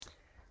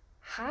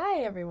Hi,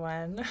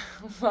 everyone.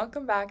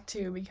 Welcome back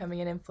to Becoming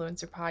an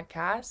Influencer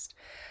podcast.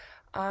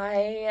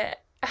 I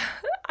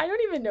I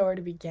don't even know where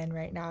to begin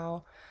right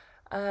now.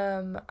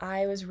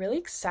 I was really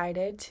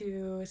excited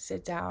to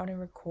sit down and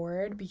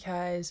record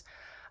because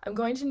I'm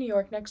going to New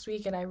York next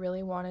week and I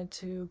really wanted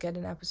to get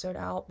an episode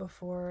out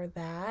before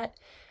that.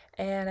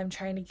 And I'm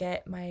trying to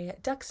get my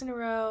ducks in a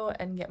row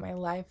and get my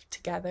life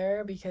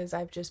together because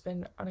I've just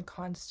been on a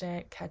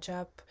constant catch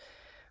up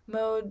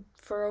mode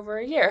for over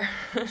a year.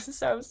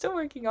 So I'm still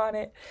working on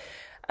it.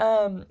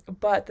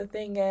 But the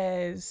thing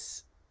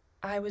is,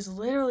 I was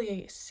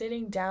literally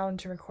sitting down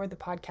to record the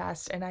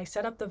podcast and I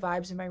set up the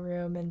vibes in my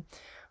room and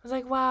I was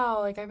like,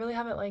 wow, like I really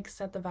haven't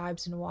set the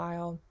vibes in a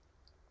while.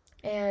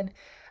 And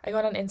I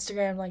got on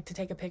Instagram to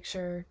take a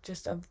picture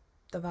just of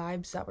the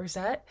vibes that were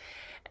set.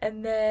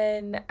 And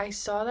then I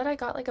saw that I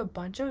got a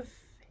bunch of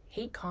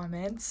hate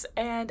comments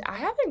and I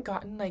haven't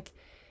gotten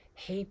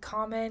hate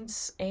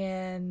comments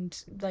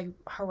and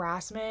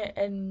harassment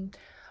and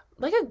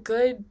a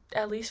good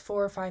at least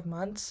 4 or 5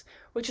 months,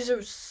 which is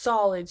a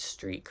solid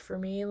streak for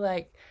me.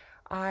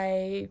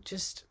 I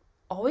just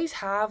always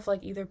have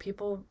either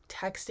people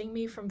texting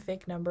me from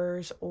fake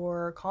numbers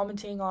or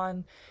commenting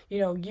on,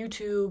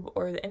 YouTube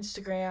or the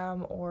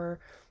Instagram or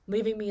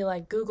leaving me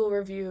Google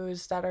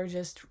reviews that are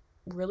just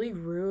really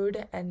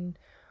rude, and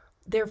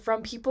they're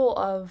from people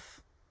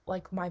of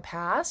my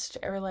past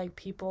or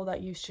people that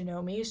used to know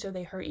me, so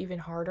they hurt even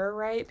harder,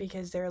 right?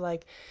 Because they're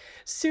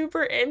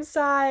super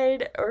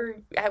inside or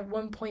at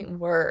one point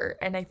were.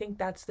 And I think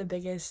that's the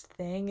biggest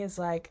thing is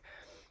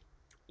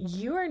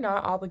you are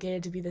not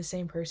obligated to be the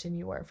same person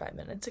you were 5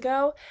 minutes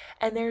ago.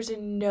 And there's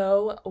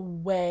no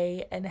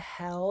way in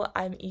hell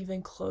I'm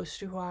even close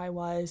to who I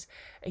was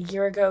a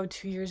year ago,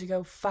 2 years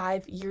ago,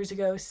 5 years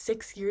ago,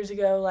 6 years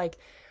ago.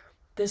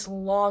 This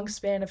long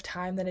span of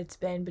time that it's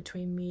been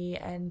between me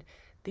and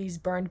these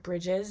burned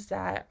bridges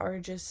that are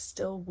just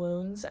still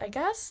wounds, I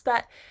guess.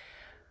 That,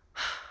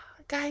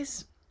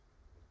 guys,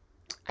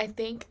 I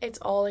think it's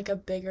all a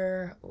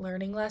bigger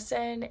learning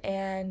lesson,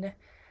 and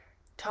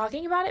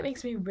talking about it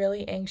makes me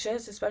really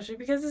anxious, especially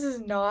because this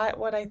is not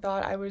what I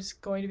thought I was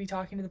going to be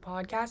talking to the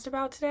podcast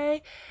about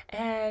today.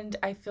 And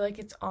I feel like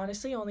it's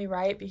honestly only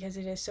right because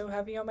it is so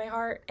heavy on my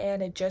heart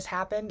and it just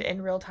happened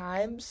in real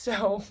time.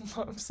 So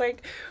I was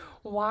like,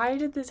 why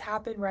did this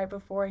happen right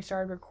before I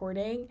started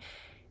recording?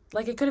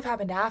 It could have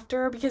happened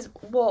after, because,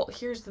 well,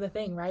 here's the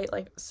thing, right?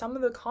 Some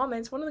of the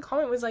comments, one of the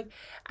comment was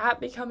at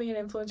Becoming an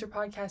Influencer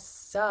podcast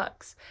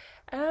sucks.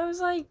 And I was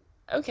like,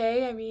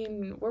 okay, I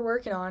mean, we're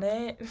working on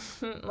it.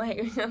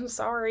 I'm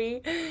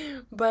sorry.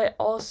 But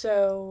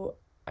also,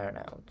 I don't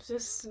know,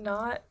 just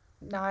not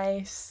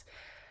nice.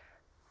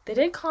 They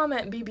did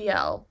comment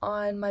BBL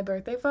on my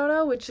birthday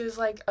photo, which is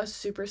a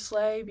super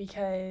slay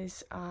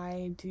because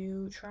I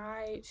do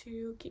try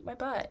to keep my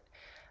butt.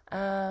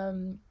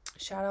 Um,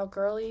 Shout out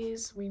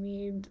girlies. We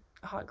need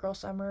a hot girl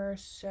summer,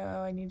 so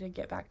I need to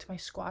get back to my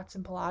squats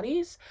and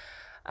Pilates.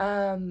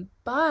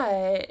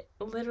 But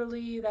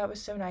literally, that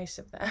was so nice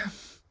of them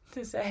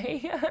to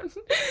say.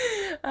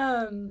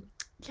 um,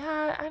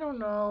 yeah, I don't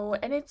know.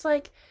 And it's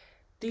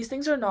these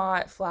things are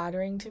not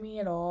flattering to me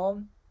at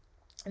all.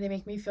 And they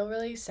make me feel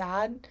really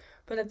sad.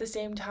 But at the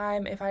same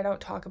time, if I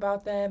don't talk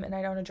about them and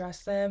I don't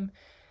address them,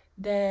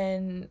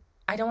 then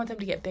I don't want them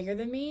to get bigger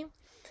than me.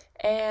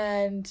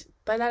 And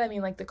by that I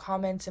mean the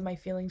comments and my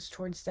feelings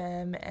towards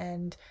them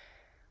and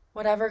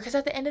whatever, because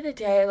at the end of the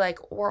day,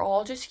 we're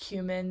all just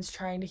humans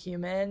trying to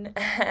human.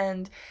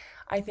 And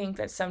I think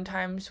that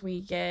sometimes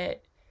we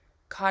get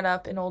caught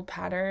up in old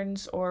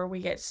patterns or we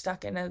get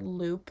stuck in a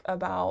loop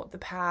about the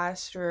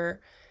past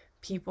or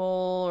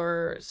people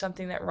or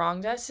something that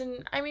wronged us.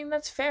 And I mean,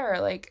 that's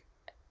fair.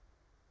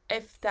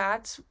 If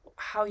that's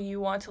how you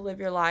want to live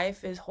your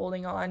life, is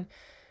holding on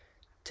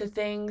to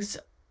things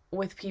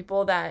with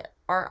people that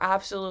are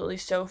absolutely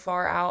so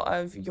far out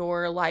of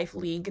your life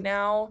league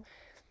now,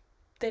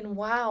 then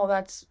wow,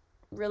 that's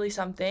really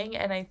something.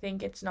 And I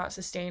think it's not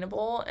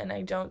sustainable and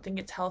I don't think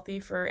it's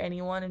healthy for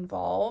anyone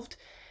involved.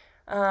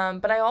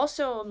 But I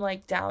also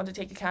am down to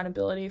take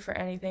accountability for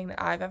anything that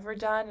I've ever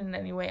done and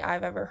any way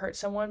I've ever hurt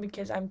someone,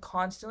 because I'm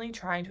constantly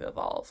trying to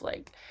evolve.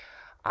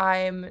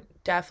 I'm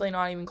definitely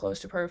not even close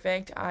to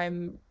perfect.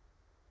 I'm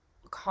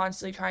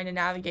constantly trying to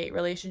navigate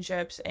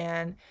relationships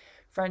and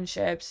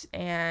friendships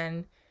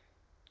and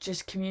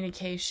just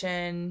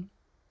communication.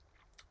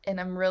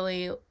 And I'm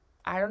really,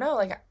 I don't know,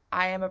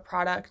 I am a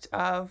product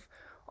of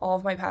all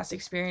of my past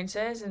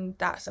experiences, and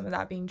that some of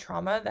that being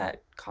trauma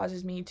that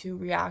causes me to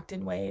react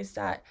in ways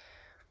that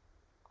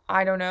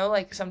I don't know,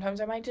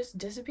 sometimes I might just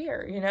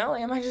disappear,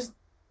 I might just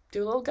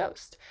do a little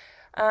ghost.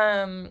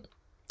 Um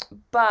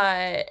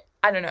but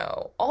I don't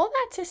know. All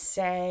that to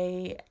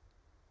say,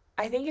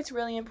 I think it's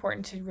really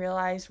important to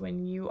realize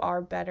when you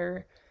are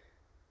better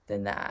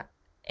than that.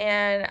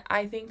 And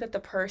I think that the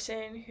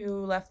person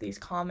who left these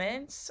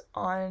comments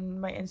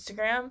on my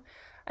Instagram,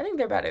 I think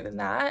they're better than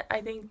that.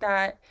 I think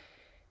that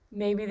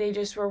maybe they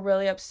just were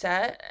really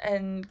upset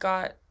and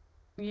got,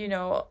 you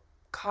know,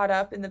 caught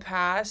up in the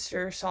past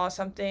or saw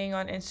something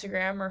on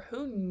Instagram or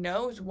who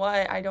knows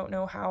what. I don't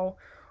know how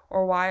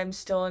or why I'm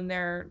still in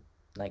their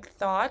like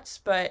thoughts,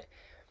 but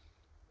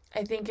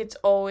I think it's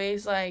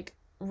always like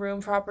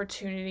room for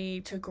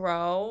opportunity to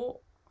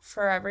grow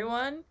for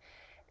everyone.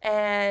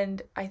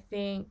 And I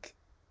think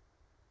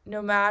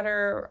no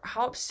matter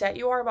how upset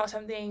you are about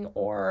something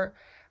or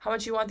how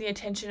much you want the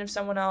attention of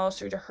someone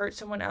else or to hurt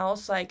someone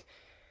else, like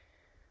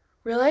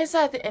realize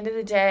that at the end of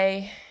the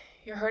day,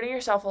 you're hurting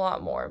yourself a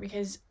lot more,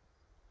 because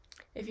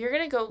if you're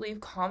going to go leave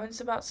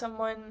comments about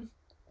someone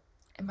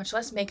and much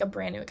less make a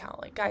brand new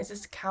account, like guys,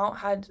 this account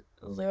had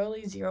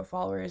literally 0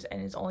 followers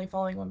and is only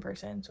following one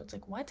person. So it's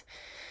like, what?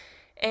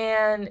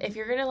 And if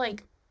you're going to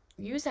like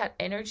use that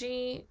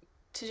energy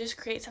to just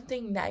create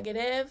something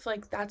negative,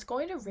 like that's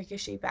going to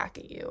ricochet back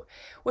at you,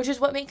 which is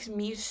what makes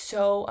me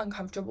so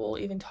uncomfortable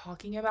even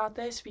talking about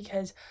this,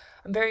 because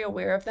I'm very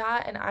aware of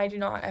that and I do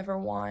not ever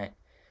want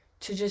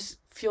to just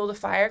fuel the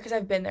fire, because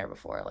I've been there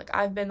before. Like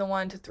I've been the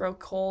one to throw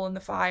coal in the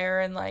fire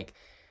and like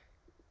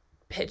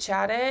pitch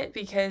at it,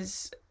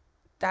 because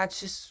that's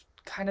just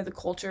kind of the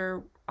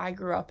culture I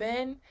grew up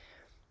in.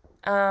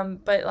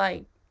 But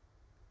like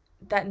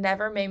that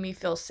never made me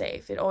feel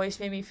safe. It always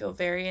made me feel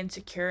very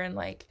insecure and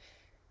like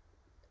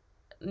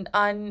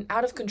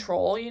out of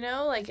control, you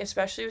know, like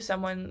especially with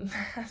someone that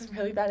has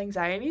really bad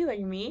anxiety like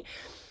me.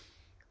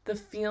 The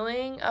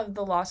feeling of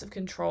the loss of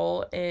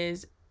control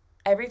is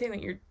everything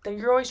that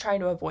you're always trying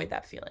to avoid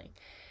that feeling.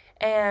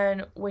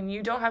 And when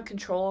you don't have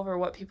control over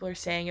what people are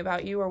saying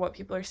about you or what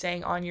people are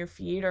saying on your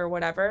feed or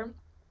whatever,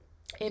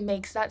 it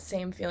makes that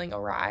same feeling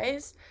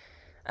arise,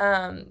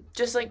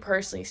 just like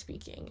personally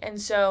speaking.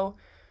 And so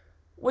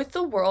with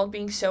the world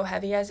being so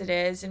heavy as it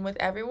is, and with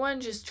everyone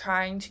just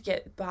trying to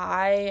get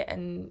by,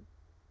 and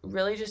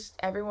really just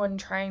everyone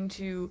trying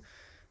to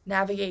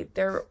navigate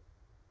their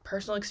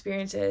personal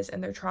experiences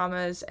and their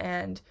traumas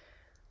and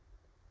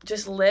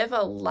just live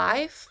a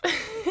life,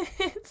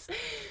 it's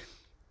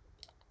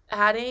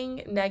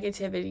adding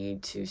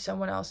negativity to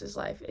someone else's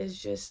life is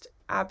just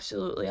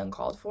absolutely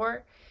uncalled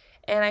for.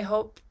 And I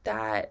hope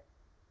that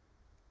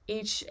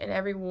each and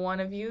every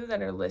one of you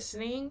that are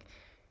listening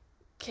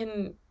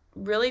can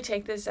really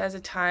take this as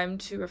a time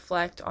to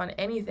reflect on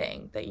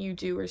anything that you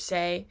do or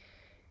say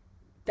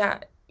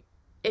that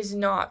is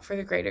not for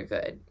the greater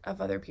good of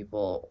other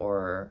people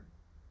or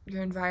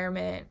your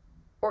environment,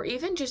 or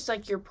even just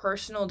like your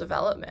personal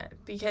development.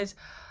 Because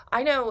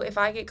I know if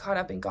I get caught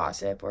up in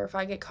gossip, or if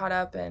I get caught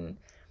up in,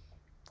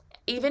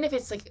 even if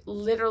it's like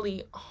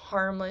literally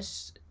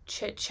harmless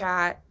chit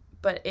chat,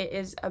 but it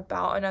is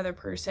about another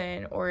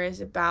person or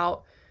is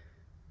about,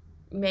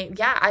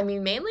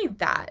 mainly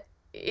that,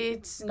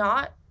 it's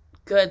not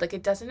good. Like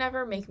it doesn't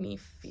ever make me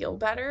feel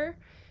better,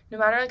 no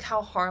matter like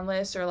how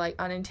harmless or like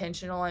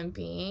unintentional I'm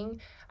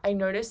being. I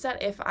notice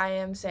that if I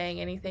am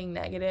saying anything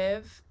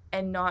negative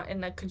and not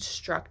in a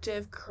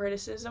constructive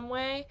criticism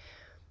way,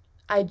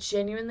 I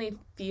genuinely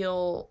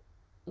feel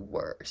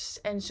worse.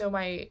 And so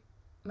my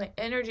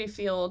energy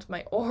field,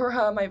 my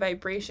aura, my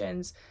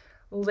vibrations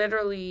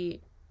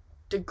literally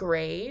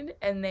degrade,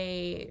 and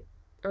they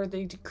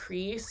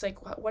decrease,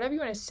 like whatever you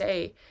want to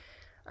say.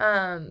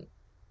 And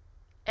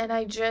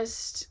I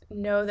just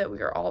know that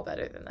we are all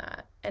better than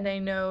that. And I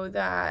know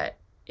that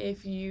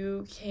if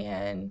you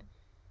can,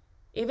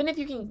 even if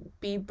you can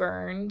be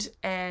burned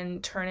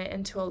and turn it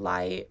into a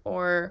light,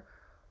 or,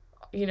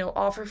 you know,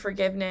 offer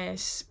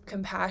forgiveness,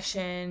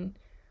 compassion,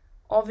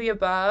 all the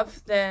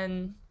above,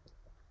 then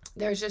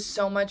there's just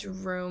so much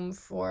room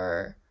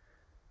for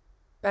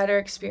better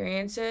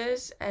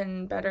experiences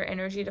and better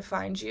energy to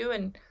find you.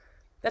 And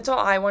that's all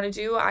I want to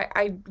do.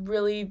 I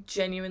really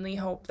genuinely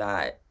hope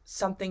that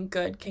something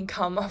good can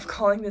come of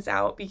calling this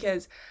out,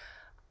 because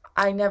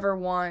I never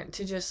want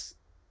to just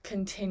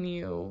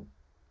continue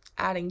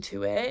adding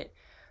to it.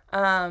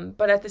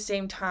 But at the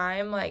same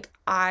time, like,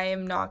 I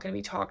am not going to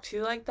be talked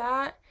to like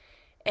that.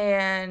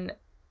 And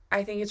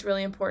I think it's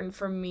really important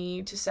for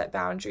me to set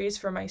boundaries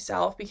for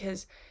myself,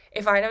 because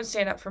if I don't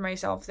stand up for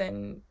myself,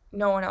 then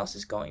no one else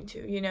is going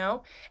to, you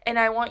know? And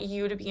I want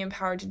you to be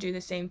empowered to do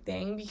the same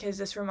thing, because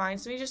this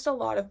reminds me just a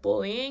lot of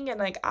bullying. And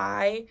like,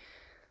 I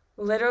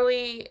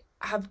literally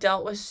have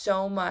dealt with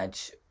so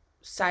much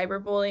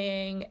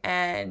cyberbullying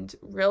and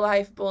real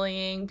life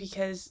bullying,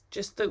 because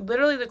just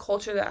literally the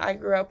culture that I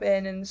grew up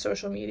in and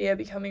social media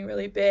becoming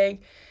really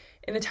big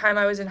in the time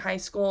I was in high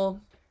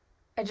school.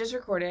 I just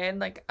recorded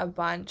like a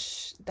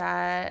bunch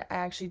that I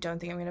actually don't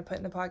think I'm going to put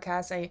in the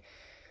podcast. I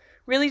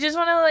really just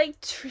want to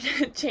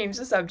like change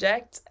the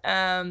subject.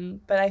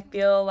 But I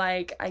feel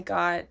like I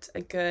got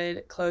a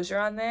good closure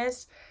on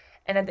this.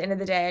 And at the end of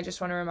the day, I just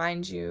want to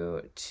remind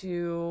you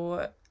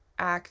to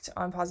act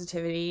on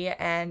positivity.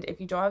 And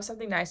if you don't have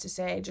something nice to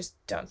say, just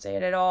don't say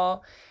it at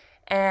all.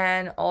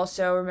 And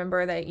also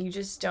remember that you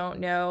just don't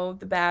know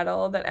the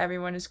battle that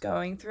everyone is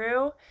going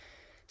through.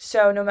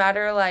 So no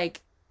matter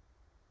like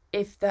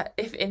if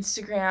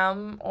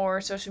Instagram or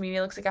social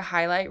media looks like a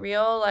highlight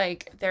reel,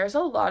 like there's a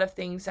lot of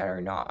things that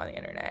are not on the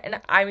internet. And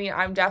I mean,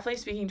 I'm definitely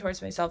speaking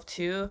towards myself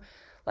too.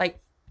 Like,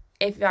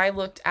 if I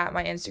looked at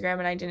my Instagram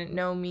and I didn't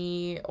know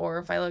me, or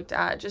if I looked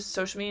at just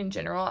social media in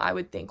general, I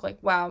would think like,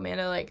 wow,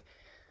 Amanda, like,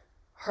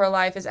 her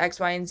life is X,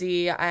 Y, and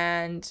Z,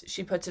 and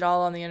she puts it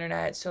all on the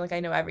internet, so, like,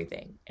 I know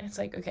everything. And it's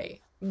like, okay,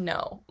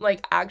 no.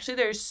 Like, actually,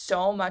 there's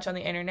so much on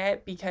the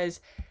internet because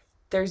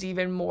there's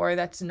even more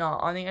that's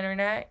not on the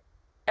internet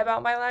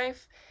about my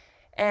life.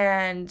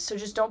 And so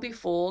just don't be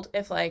fooled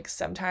if, like,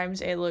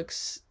 sometimes it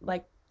looks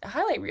like a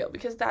highlight reel,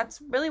 because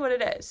that's really what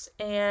it is.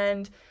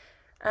 And,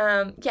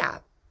 yeah,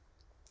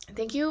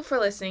 thank you for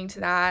listening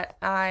to that.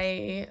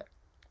 I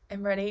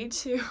am ready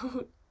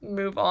to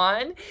move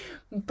on,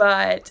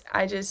 but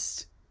I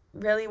just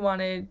really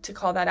wanted to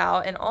call that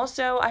out. And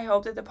also, I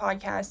hope that the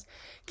podcast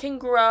can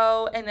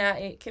grow and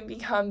that it can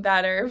become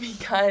better,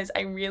 because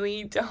I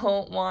really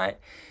don't want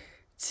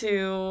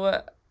to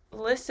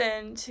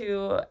listen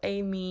to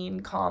a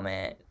mean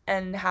comment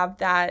and have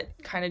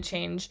that kind of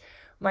change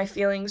my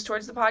feelings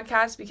towards the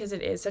podcast, because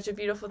it is such a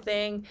beautiful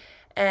thing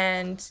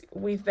and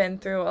we've been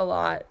through a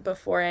lot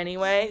before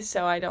anyway,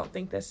 so I don't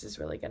think this is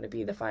really going to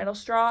be the final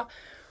straw.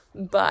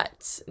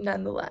 But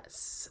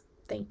nonetheless,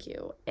 thank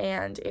you.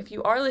 And if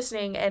you are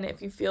listening and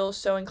if you feel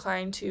so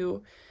inclined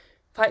to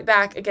fight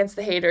back against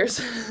the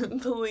haters,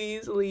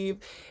 please leave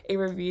a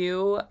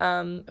review,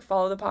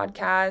 follow the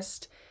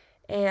podcast,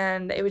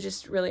 and it would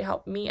just really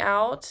help me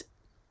out.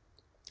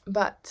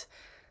 But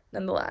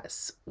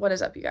nonetheless, what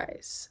is up, you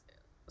guys?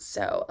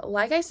 So,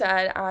 like I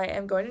said, I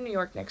am going to New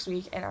York next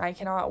week, and I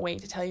cannot wait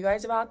to tell you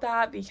guys about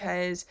that,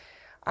 because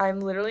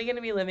I'm literally going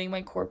to be living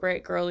my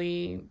corporate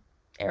girly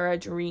era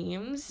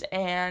dreams,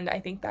 and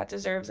I think that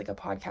deserves like a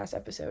podcast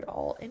episode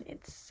all in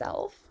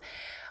itself.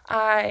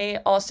 I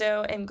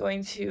also am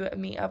going to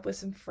meet up with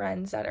some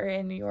friends that are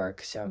in New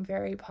York, so I'm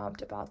very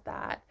pumped about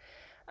that.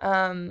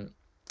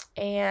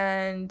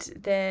 And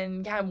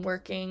then, yeah, I'm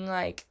working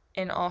like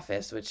in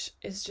office, which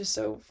is just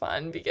so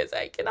fun because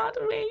I cannot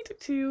wait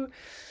to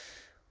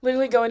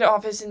literally go into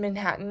office in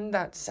Manhattan.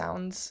 That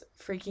sounds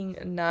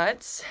freaking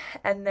nuts.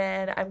 And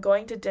then I'm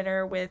going to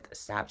dinner with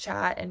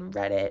Snapchat and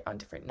Reddit on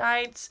different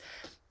nights.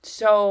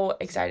 So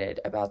excited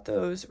about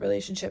those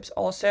relationships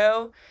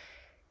also.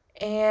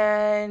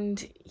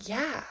 And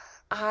yeah,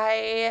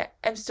 I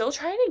am still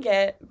trying to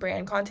get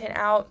brand content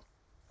out.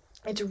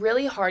 It's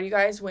really hard, you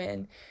guys,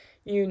 when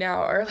you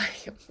now are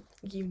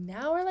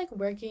like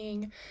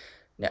working.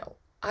 No,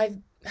 I've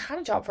had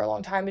a job for a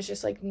long time. It's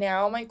just like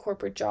now my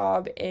corporate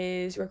job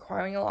is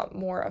requiring a lot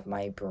more of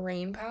my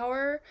brain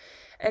power.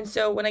 And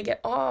so when I get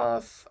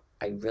off,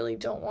 I really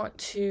don't want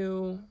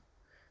to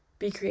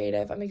be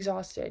creative. I'm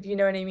exhausted. You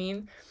know what I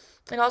mean?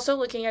 And also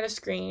looking at a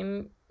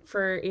screen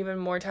for even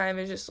more time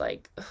is just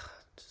like, ugh,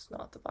 just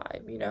not the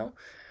vibe, you know?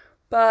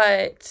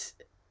 But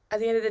at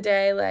the end of the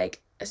day,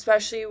 like,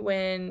 especially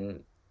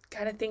when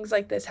kind of things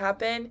like this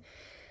happen,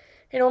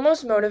 it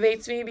almost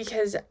motivates me,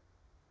 because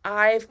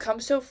I've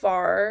come so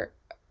far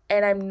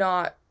and I'm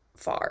not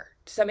far.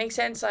 Does that make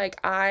sense? Like,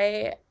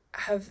 I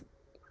have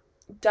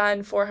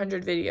done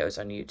 400 videos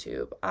on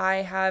YouTube. I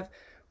have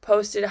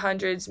posted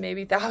hundreds,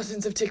 maybe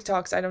thousands of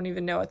TikToks. I don't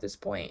even know at this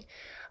point.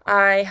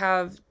 I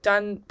have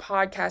done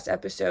podcast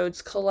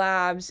episodes,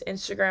 collabs,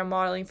 Instagram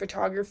modeling,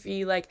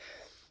 photography. Like,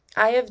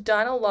 I have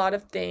done a lot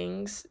of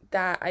things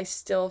that I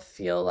still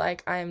feel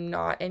like I'm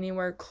not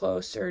anywhere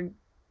close or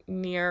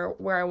near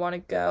where I want to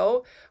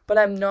go, but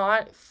I'm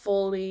not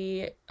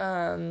fully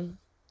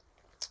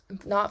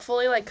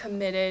like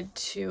committed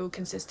to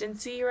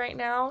consistency right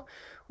now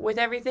with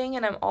everything,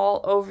 and I'm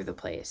all over the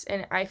place,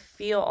 and I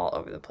feel all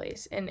over the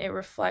place, and it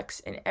reflects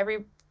in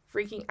every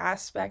freaking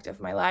aspect of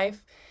my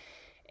life,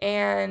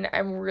 and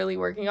I'm really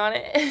working on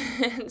it.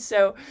 And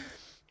so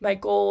my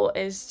goal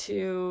is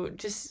to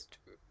just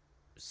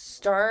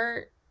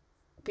start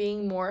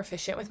being more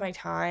efficient with my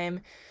time,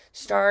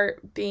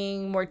 start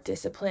being more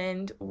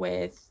disciplined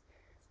with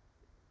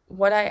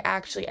what I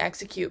actually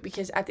execute,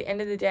 because at the end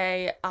of the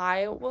day,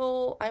 I'm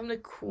the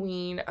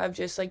queen of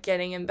just like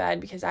getting in bed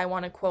because I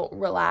want to quote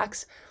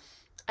relax.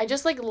 I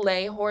just like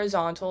lay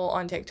horizontal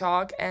on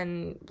TikTok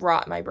and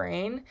rot my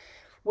brain,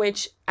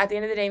 which at the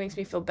end of the day makes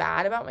me feel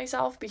bad about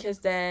myself, because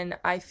then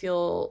I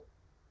feel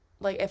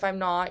like if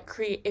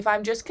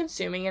I'm just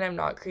consuming and I'm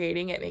not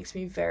creating, it makes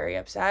me very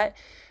upset,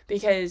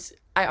 because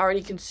I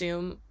already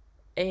consume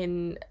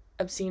an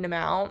obscene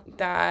amount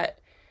that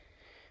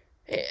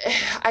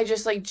I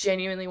just like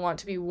genuinely want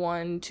to be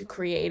one to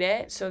create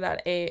it so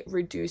that it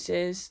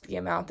reduces the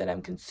amount that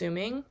I'm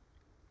consuming,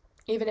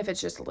 even if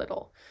it's just a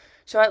little.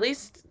 So at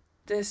least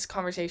this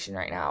conversation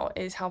right now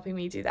is helping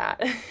me do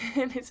that.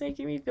 And it's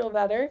making me feel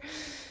better.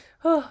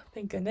 Oh,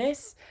 thank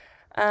goodness.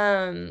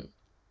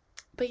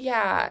 But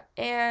yeah,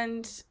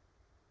 and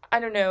I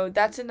don't know,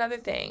 that's another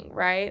thing,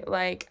 right?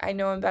 Like, I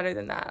know I'm better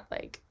than that.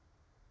 Like,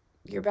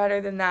 you're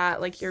better than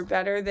that. Like, you're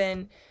better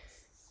than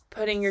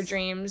putting your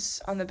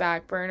dreams on the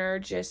back burner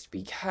just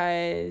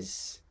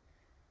because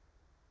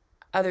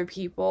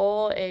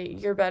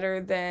you're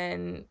better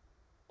than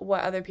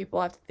what other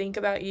people have to think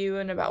about you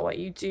and about what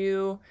you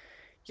do.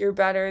 you're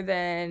better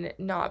than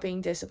not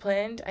being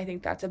disciplined. I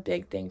think that's a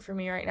big thing for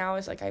me right now,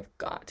 is like I've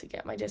got to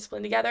get my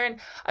discipline together. And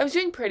I was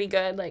doing pretty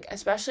good, like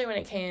especially when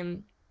it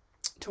came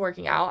to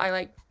working out. I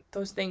like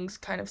those things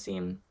kind of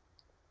seem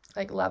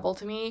like level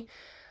to me.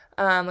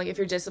 Like if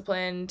you're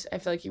disciplined, I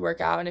feel like you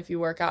work out, and if you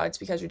work out, it's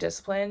because you're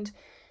disciplined.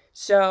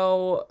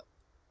 So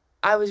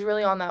I was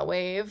really on that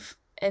wave,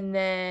 and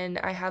then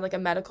I had like a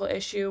medical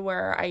issue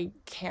where I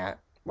can't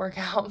work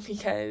out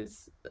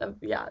because of,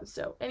 yeah.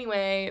 So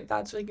anyway,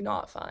 that's like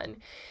not fun.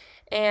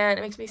 And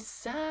it makes me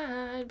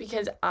sad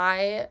because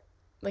I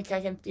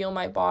can feel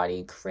my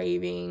body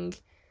craving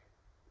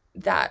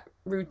that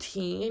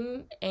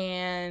routine,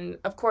 and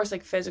of course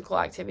like physical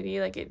activity,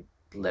 like it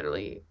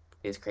literally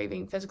is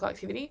craving physical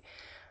activity.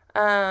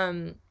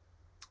 But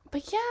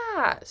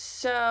yeah,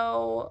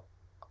 so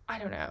I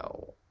don't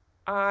know.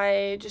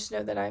 I just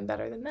know that I'm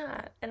better than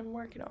that, and I'm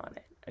working on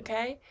it,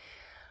 okay?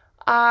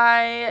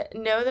 I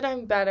know that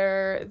I'm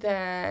better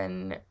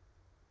than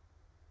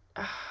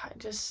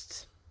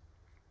just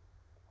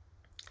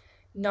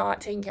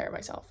not taking care of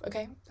myself,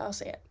 okay? I'll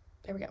say it.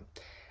 There we go.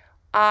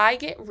 I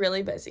get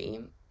really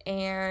busy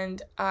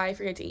and I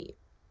forget to eat.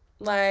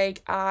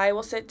 Like, I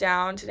will sit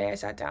down. Today I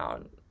sat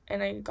down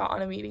and I got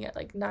on a meeting at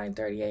like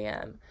 9:30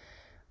 a.m.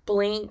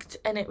 Blinked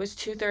and it was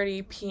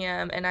 2:30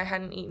 p.m. and I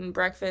hadn't eaten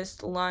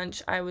breakfast,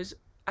 lunch. I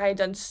had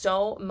done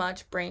so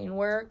much brain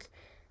work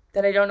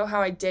that I don't know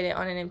how I did it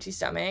on an empty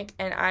stomach,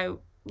 and I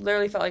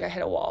literally felt like I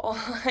hit a wall.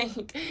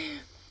 Like,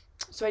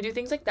 so I do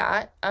things like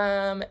that.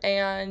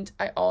 And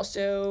I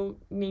also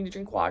need to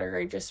drink water.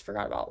 I just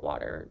forgot about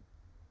water.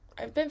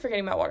 I've been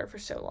forgetting about water for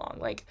so long.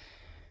 Like,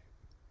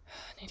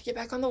 I need to get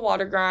back on the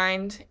water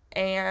grind.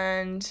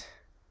 And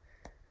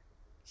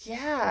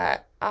yeah,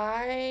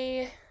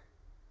 I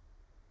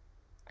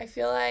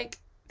feel like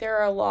there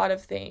are a lot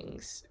of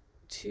things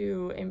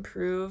to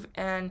improve,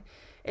 and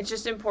it's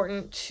just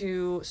important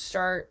to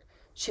start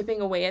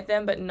chipping away at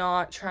them, but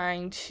not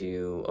trying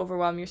to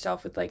overwhelm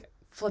yourself with like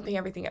flipping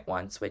everything at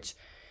once, which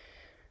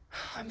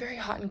I'm very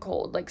hot and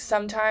cold. Like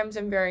sometimes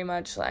I'm very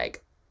much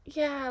like,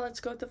 yeah, let's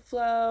go with the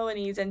flow and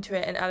ease into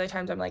it. And other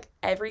times I'm like,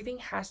 everything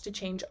has to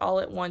change all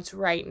at once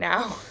right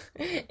now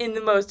in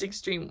the most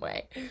extreme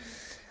way.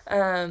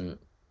 And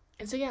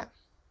so, yeah,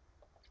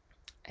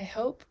 I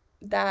hope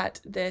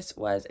that this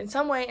was in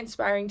some way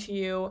inspiring to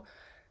you,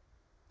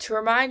 to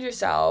remind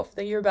yourself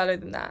that you're better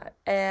than that.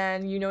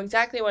 And you know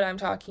exactly what I'm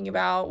talking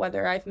about,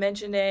 whether I've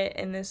mentioned it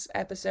in this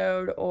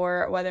episode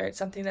or whether it's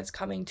something that's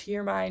coming to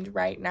your mind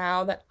right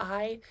now that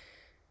I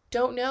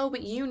don't know,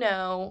 but you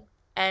know.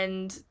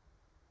 And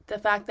the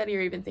fact that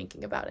you're even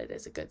thinking about it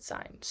is a good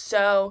sign.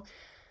 So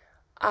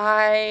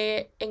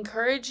I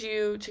encourage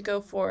you to go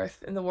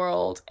forth in the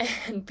world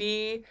and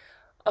be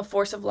a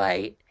force of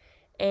light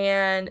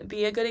and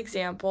be a good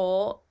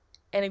example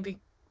and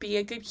be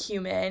a good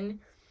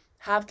human,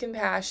 have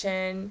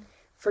compassion,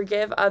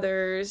 forgive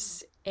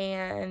others,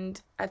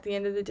 and at the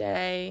end of the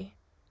day,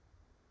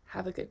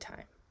 have a good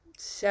time.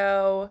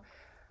 So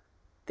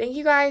thank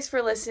you guys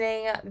for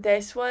listening.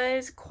 This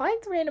was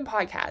quite the random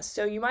podcast,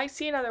 so you might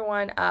see another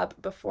one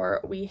up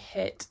before we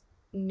hit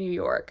New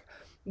York,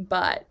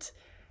 but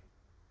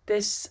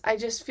this, I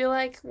just feel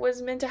like,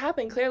 was meant to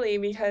happen clearly,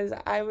 because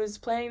I was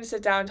planning to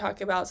sit down and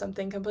talk about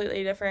something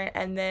completely different,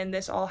 and then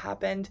this all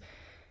happened.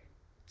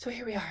 So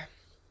here we are.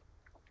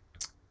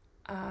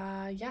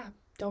 Yeah,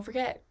 don't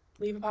forget,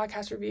 leave a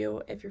podcast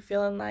review if you're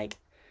feeling like,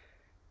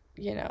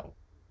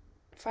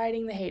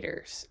 fighting the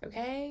haters,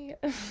 okay?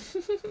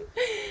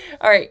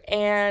 All right,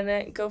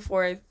 and go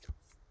forth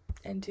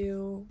and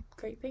do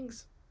great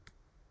things.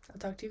 I'll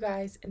talk to you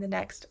guys in the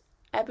next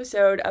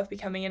episode of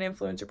Becoming an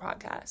Influencer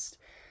podcast.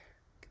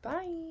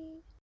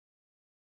 Goodbye.